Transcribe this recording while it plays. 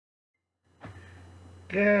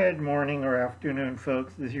Good morning or afternoon,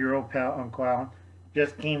 folks. This is your old pal, Uncle Alan.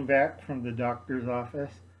 Just came back from the doctor's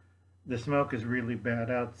office. The smoke is really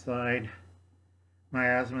bad outside. My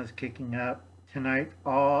asthma is kicking up. Tonight,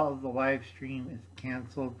 all of the live stream is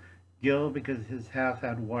canceled. Gil, because his house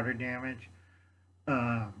had water damage.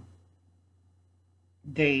 Um,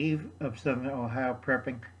 Dave of Southern Ohio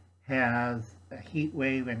Prepping has a heat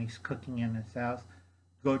wave and he's cooking in his house.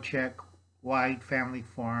 Go check Wide Family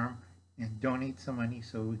Farm and donate some money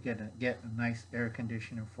so we get a nice air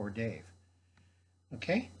conditioner for Dave.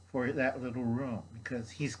 Okay, for that little room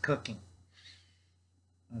because he's cooking.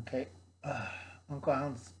 Okay, Uncle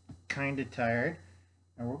Alan's kind of tired,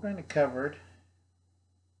 and we're going to cover it.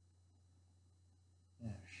 Oh,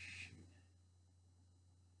 shoot.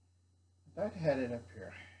 I thought I had it up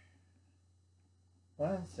here.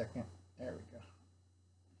 1 second. There we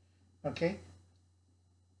go. Okay,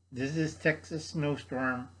 this is Texas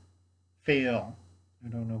snowstorm fail. I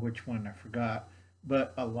don't know which one, I forgot.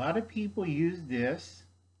 But a lot of people use this.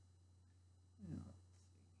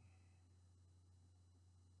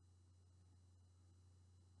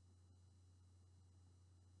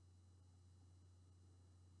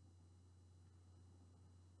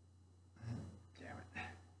 Damn it.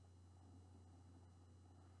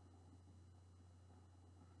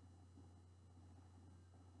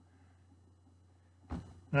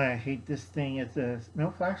 I hate this thing. It's no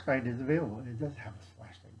flashlight is available. It does have a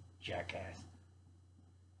flashlight, jackass.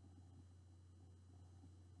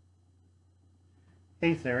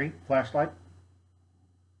 Hey Siri, flashlight.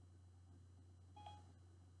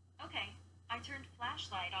 Okay, I turned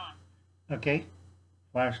flashlight on. Okay,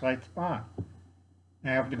 flashlight's on.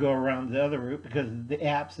 I have to go around the other route because the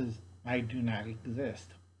app says I do not exist.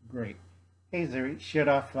 Great. Hey Siri, shut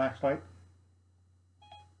off flashlight.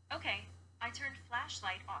 Okay, I turned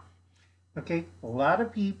flashlight off. Okay, a lot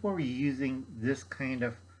of people are using this kind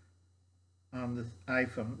of this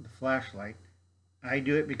iPhone, the flashlight. I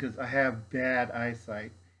do it because I have bad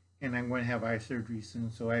eyesight and I'm going to have eye surgery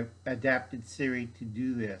soon, so I adapted Siri to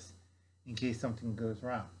do this in case something goes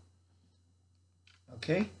wrong.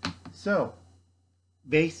 Okay, so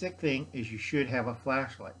basic thing is you should have a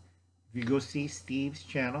flashlight. If you go see Steve's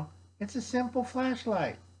channel, it's a simple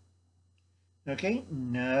flashlight. Okay,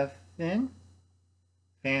 nothing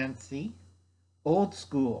fancy, old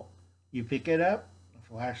school. You pick it up, a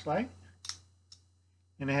flashlight,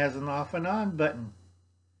 and it has an off and on button.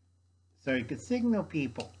 So you can signal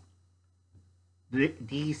people. The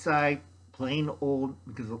D side, plain old,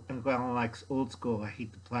 because Alan likes old school. I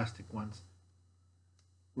hate the plastic ones.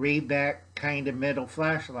 Rayback kind of metal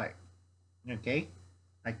flashlight. Okay?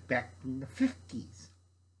 Like back in the 50s.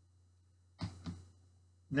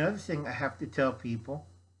 Another thing I have to tell people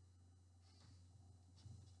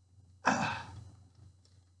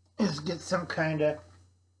is get some kind of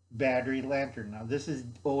battery lantern. Now this is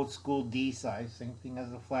old school D size, same thing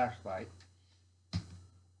as a flashlight.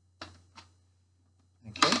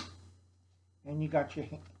 Okay, and you got your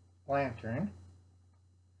lantern.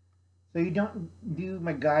 So you don't do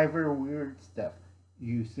MacGyver weird stuff.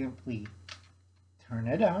 You simply turn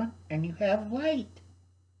it on and you have light.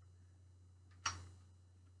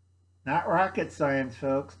 Not rocket science,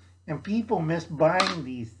 folks. And people miss buying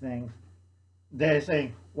these things. They're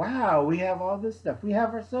saying, wow, we have all this stuff. We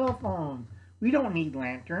have our cell phones. We don't need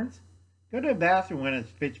lanterns. Go to the bathroom when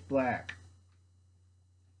it's pitch black.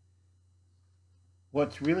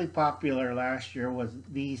 What's really popular last year was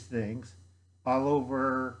these things all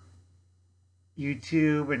over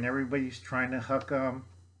YouTube, and everybody's trying to hook them,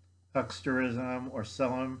 hucksterism, or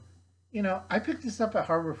sell them. You know, I picked this up at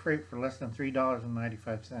Harbor Freight for less than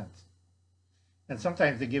 $3.95. And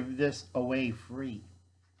sometimes they give this away free.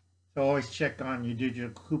 So always check on your digital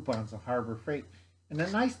coupons at Harbor Freight. And the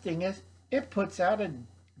nice thing is, it puts out a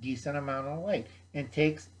decent amount of light and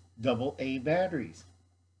takes AA batteries.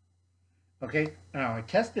 Okay, now I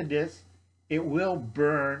tested this. It will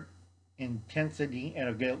burn intensity and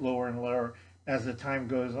it'll get lower and lower as the time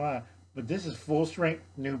goes on. But this is full strength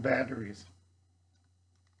new batteries.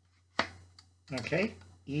 Okay,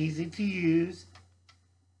 easy to use.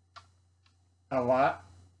 A lot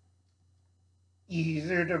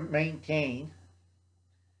easier to maintain.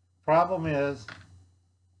 Problem is,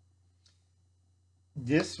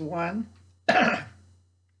 this one has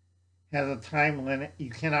a time limit. You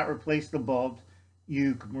cannot replace the bulbs.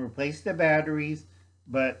 You can replace the batteries,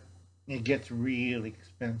 but it gets really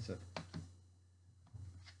expensive.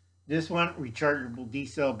 This one, rechargeable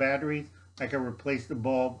D-cell batteries. I can replace the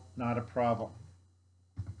bulb, not a problem.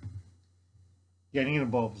 Getting the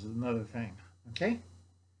bulbs is another thing. Okay?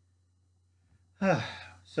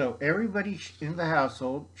 So everybody in the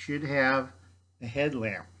household should have a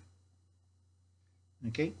headlamp.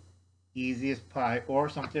 Okay, easy as pie, or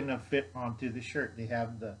something to fit onto the shirt. They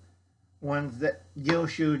have the ones that Gil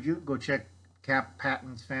showed you. Go check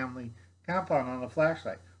Camppatton's family compound on the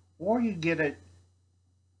flashlight, or you get a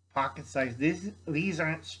pocket size. These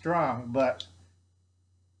aren't strong, but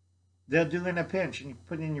they'll do in a pinch, and you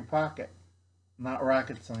put it in your pocket. Not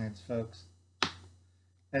rocket science, folks.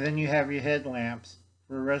 And then you have your headlamps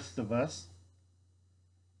for the rest of us.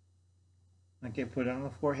 Okay, put it on the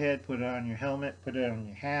forehead, put it on your helmet, put it on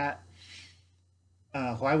your hat.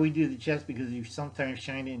 Why we do the chest? Because you sometimes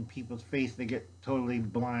shine it in people's face, they get totally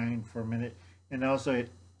blind for a minute. And also it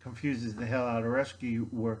confuses the hell out of rescue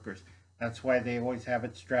workers. That's why they always have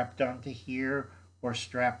it strapped onto here or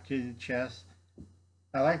strapped to the chest.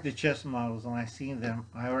 I like the chest models when I see them.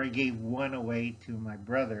 I already gave one away to my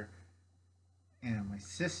brother and my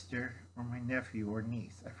sister or my nephew or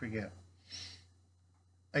niece. I forget.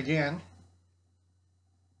 Again,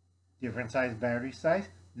 different size battery size.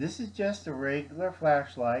 This is just a regular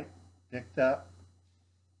flashlight picked up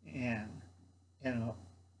and,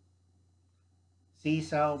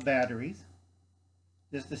 C-cell batteries.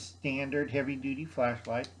 This is the standard heavy duty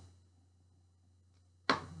flashlight.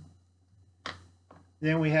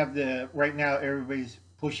 Then we have right now everybody's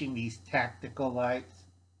pushing these tactical lights.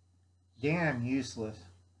 Damn useless.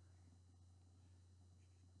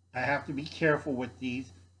 I have to be careful with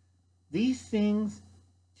these. These things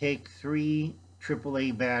take 3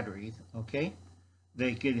 AAA batteries, okay?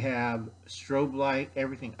 They could have strobe light,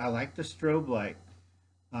 everything. I like the strobe light.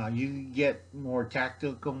 You can get more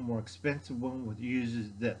tactical, more expensive one which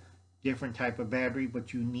uses the different type of battery,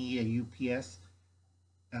 but you need a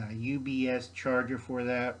UBS charger for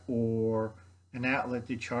that, or an outlet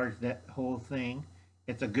to charge that whole thing.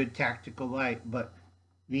 It's a good tactical light, but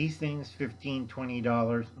these things $15,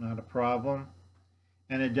 $20, not a problem.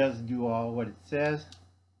 And it does do all what it says.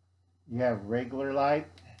 You have regular light,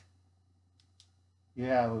 you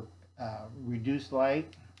have reduced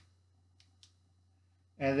light,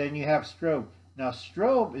 and then you have strobe. Now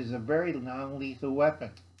strobe is a very non-lethal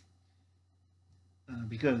weapon.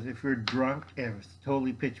 Because if you're drunk and it's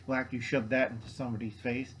totally pitch black, you shove that into somebody's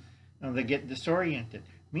face and they get disoriented.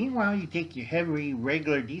 Meanwhile, you take your heavy,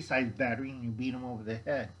 regular D-size battery and you beat them over the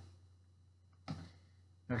head.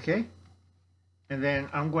 Okay? And then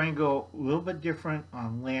I'm going to go a little bit different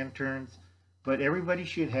on lanterns, but everybody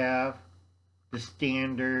should have the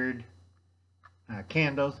standard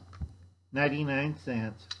candles, 99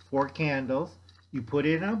 cents, 4 candles. You put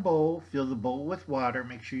it in a bowl, fill the bowl with water,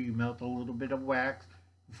 make sure you melt a little bit of wax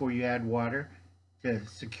before you add water to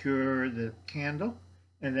secure the candle.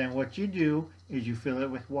 And then what you do is you fill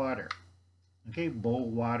it with water. Okay, bowl,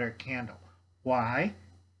 water, candle. Why?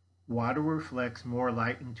 Water reflects more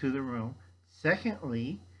light into the room.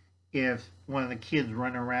 Secondly, if one of the kids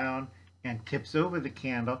run around and tips over the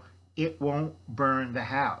candle, it won't burn the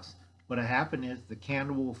house. What'll happen is the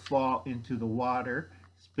candle will fall into the water,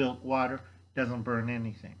 spilt water, doesn't burn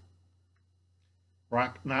anything.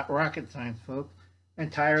 Not rocket science, folks.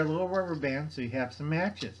 And tie a little rubber band so you have some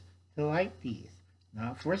matches to light these,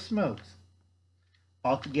 not for smokes.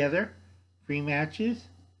 Altogether, free matches,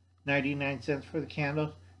 99 cents for the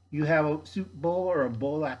candles. You have a soup bowl or a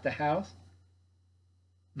bowl at the house.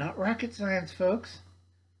 Not rocket science, folks.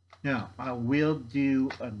 Now, I will do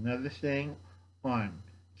another thing on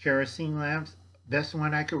kerosene lamps. Best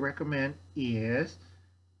one I could recommend is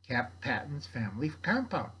Camppatton's family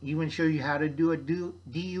compound. Even show you how to do a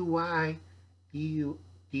DIY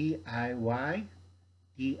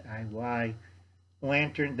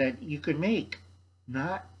lantern that you could make.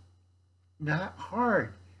 Not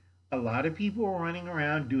hard. A lot of people are running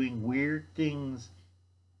around doing weird things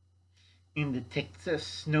in the Texas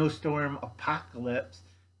snowstorm apocalypse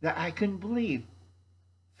that I couldn't believe.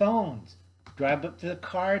 Phones. Drive up to the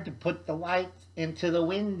car to put the lights into the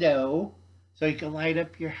window so you can light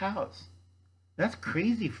up your house. That's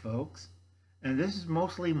crazy, folks. And this is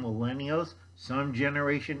mostly millennials, some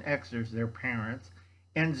Generation Xers, their parents,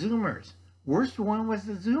 and Zoomers. Worst one was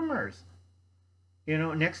the Zoomers.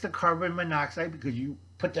 Next to carbon monoxide because you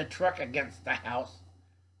put the truck against the house.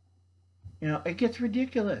 It gets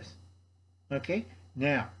ridiculous. Okay?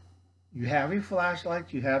 Now, you have your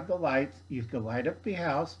flashlights, you have the lights, you can light up your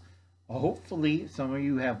house. Hopefully, some of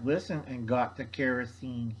you have listened and got the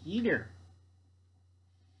kerosene heater.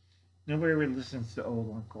 Nobody really listens to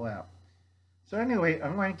old Uncle Al. So anyway,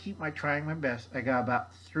 I'm going to keep trying my best. I got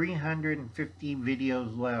about 350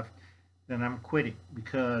 videos left. Then I'm quitting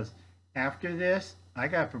because after this, I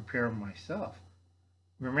got to prepare myself.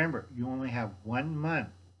 Remember, you only have 1 month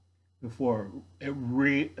before it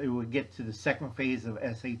would get to the second phase of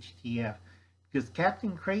SHTF. Because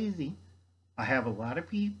Captain Crazy, I have a lot of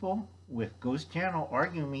people with Ghost Channel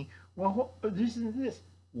arguing me, well, this is this.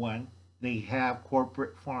 One, they have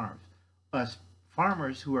corporate farms. Us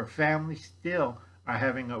farmers who are family still are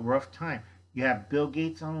having a rough time. You have Bill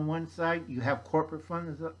Gates on one side, you have corporate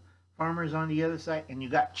funds, farmers on the other side, and you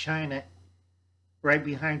got China right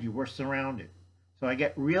behind you. We're surrounded. So I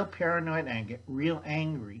get real paranoid and I get real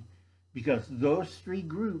angry because those three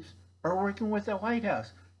groups are working with the White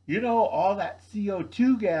House. You know, all that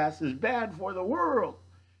CO2 gas is bad for the world.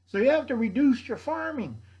 So you have to reduce your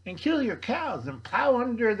farming and kill your cows and plow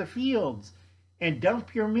under the fields and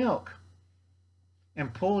dump your milk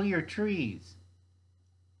and pull your trees.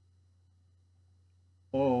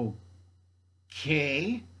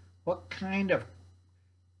 Okay, what kind of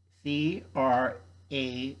CRAP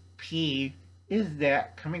is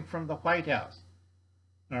that coming from the White House?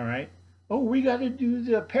 All right. Oh, we got to do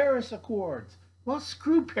the Paris Accords. Well,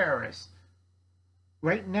 screw Paris.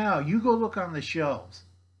 Right now, you go look on the shelves.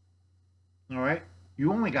 All right.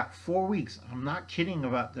 You only got 4 weeks. I'm not kidding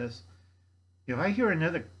about this. If I hear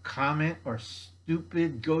another comment or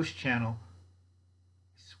stupid ghost channel,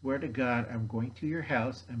 I swear to God, I'm going to your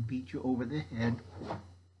house and beat you over the head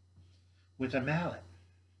with a mallet.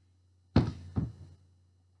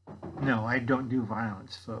 No, I don't do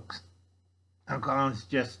violence, folks. I'm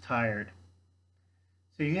just tired.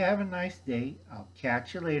 So you have a nice day. I'll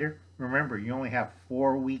catch you later. Remember, you only have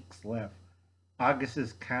 4 weeks left. August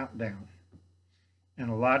is countdown. And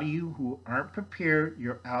a lot of you who aren't prepared,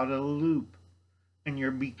 you're out of the loop. And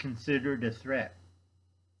you'll be considered a threat.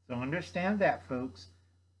 So understand that, folks.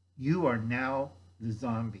 You are now the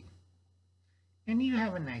zombie. And you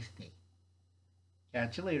have a nice day.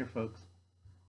 Catch you later, folks.